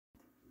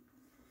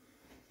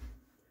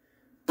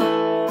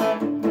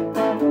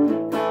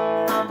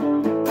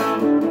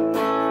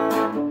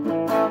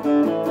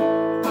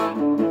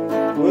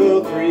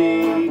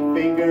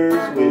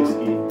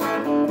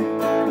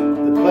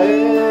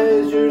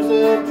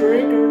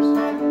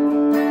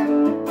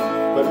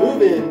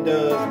moving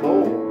does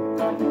more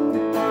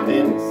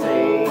than the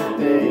same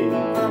thing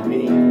for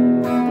me.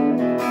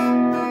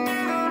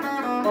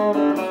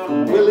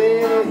 Willy,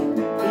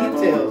 he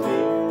tells me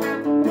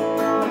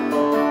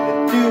that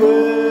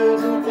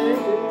doers and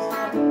thinkers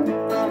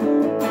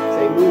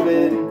say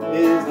moving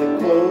is the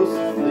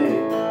closest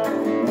thing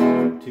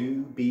to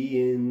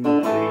being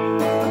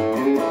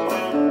free.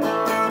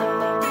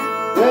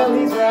 Well,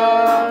 he's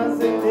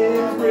rising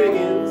his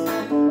riggings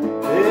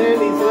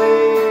and he's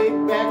laid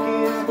back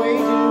his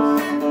wages.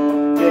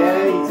 Yeah,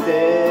 he's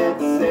dead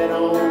set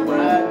on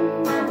riding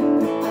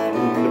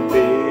in the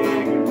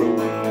big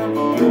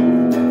rodeo.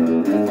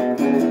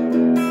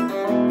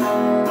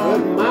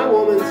 But my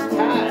woman's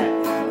tied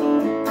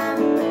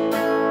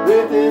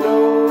with an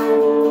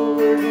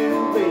overdue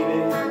baby.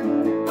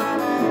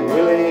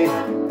 Willy,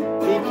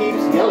 he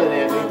keeps yelling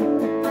at me,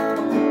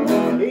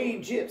 "Hey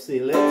Gypsy,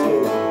 let's go."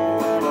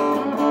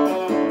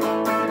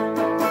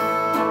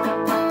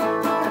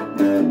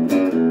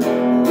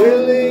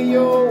 Willy,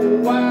 you're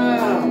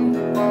wild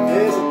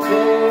as a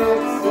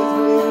Texas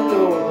blue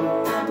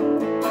northern,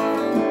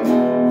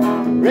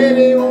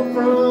 ready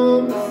from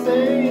the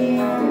same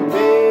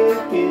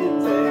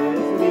makings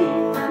as me.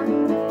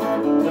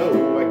 So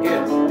I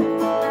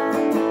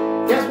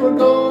guess we're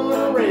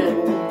gonna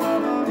ramble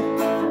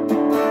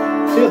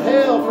till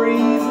hell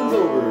freezes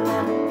over.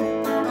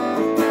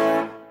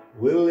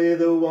 Willy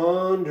the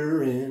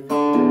wandering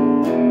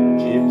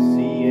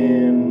gypsy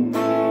and me.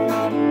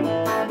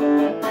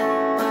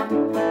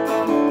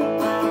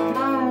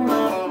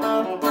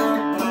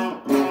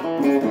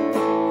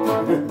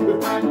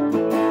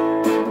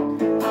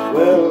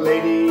 Well,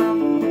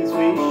 ladies,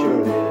 we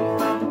surely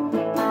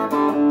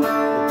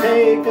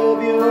take of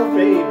your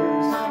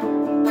favors,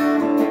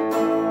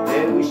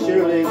 and we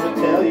surely will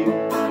tell you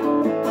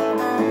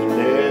we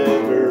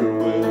never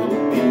will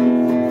be.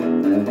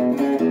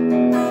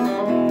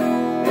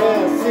 A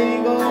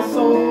single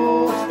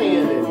soul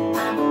standing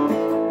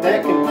that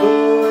can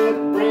put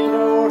brand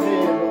or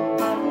handle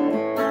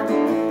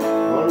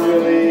on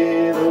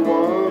Willy the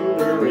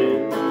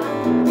wandering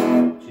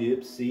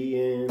gypsy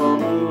and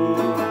me.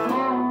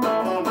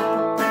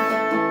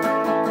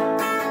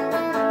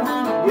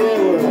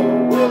 Yeah,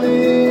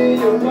 Willy,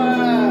 you're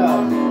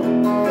wild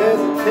as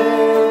a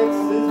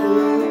Texas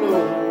blue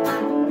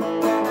northern,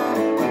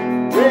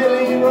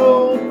 really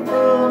rolled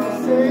from the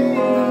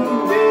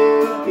same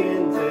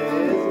makings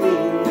as me.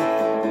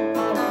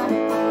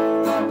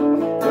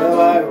 Well,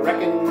 I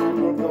reckon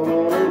we're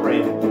gonna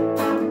ramble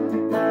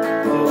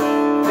till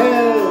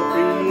hell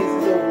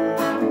freezes over.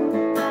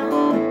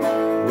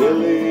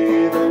 Willy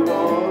the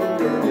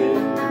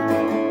wandering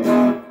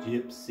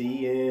gypsy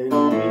and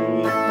me.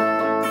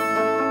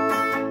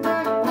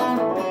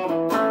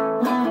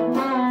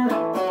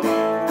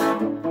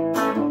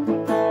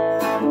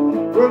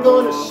 We're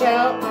gonna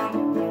shout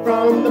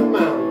from the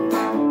mountains,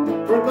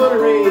 we're gonna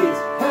raise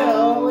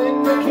hell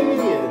in the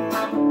canyons,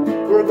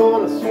 we're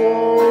gonna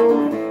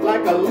swarm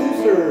like a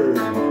loose herd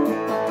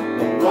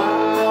of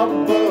wild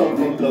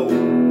buffalo.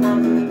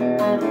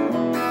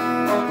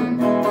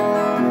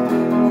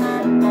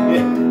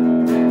 Yeah.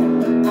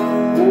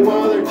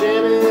 While they're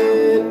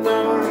jamming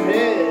our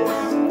heads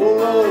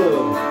full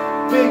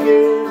of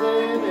figures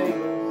and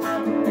angles,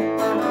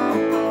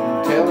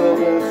 telling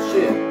us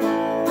shit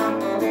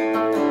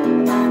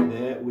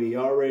that we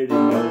already know.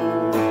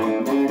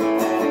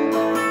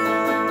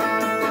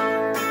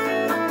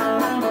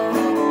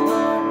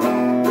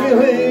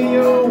 Willy,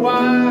 you're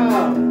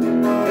wild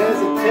as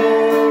a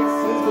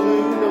Texas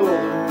blue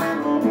northern,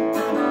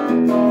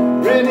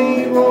 ready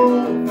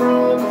rolled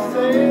from the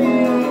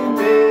same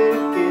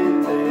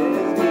makings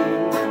as me.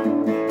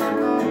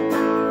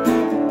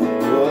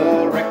 Well,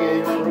 I reckon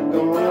we're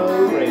gonna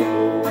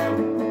ramble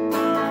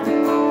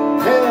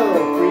hell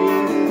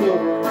freezes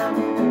over.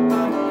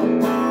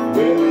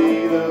 Willy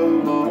the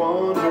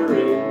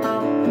wandering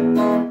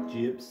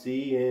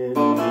gypsy and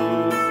me.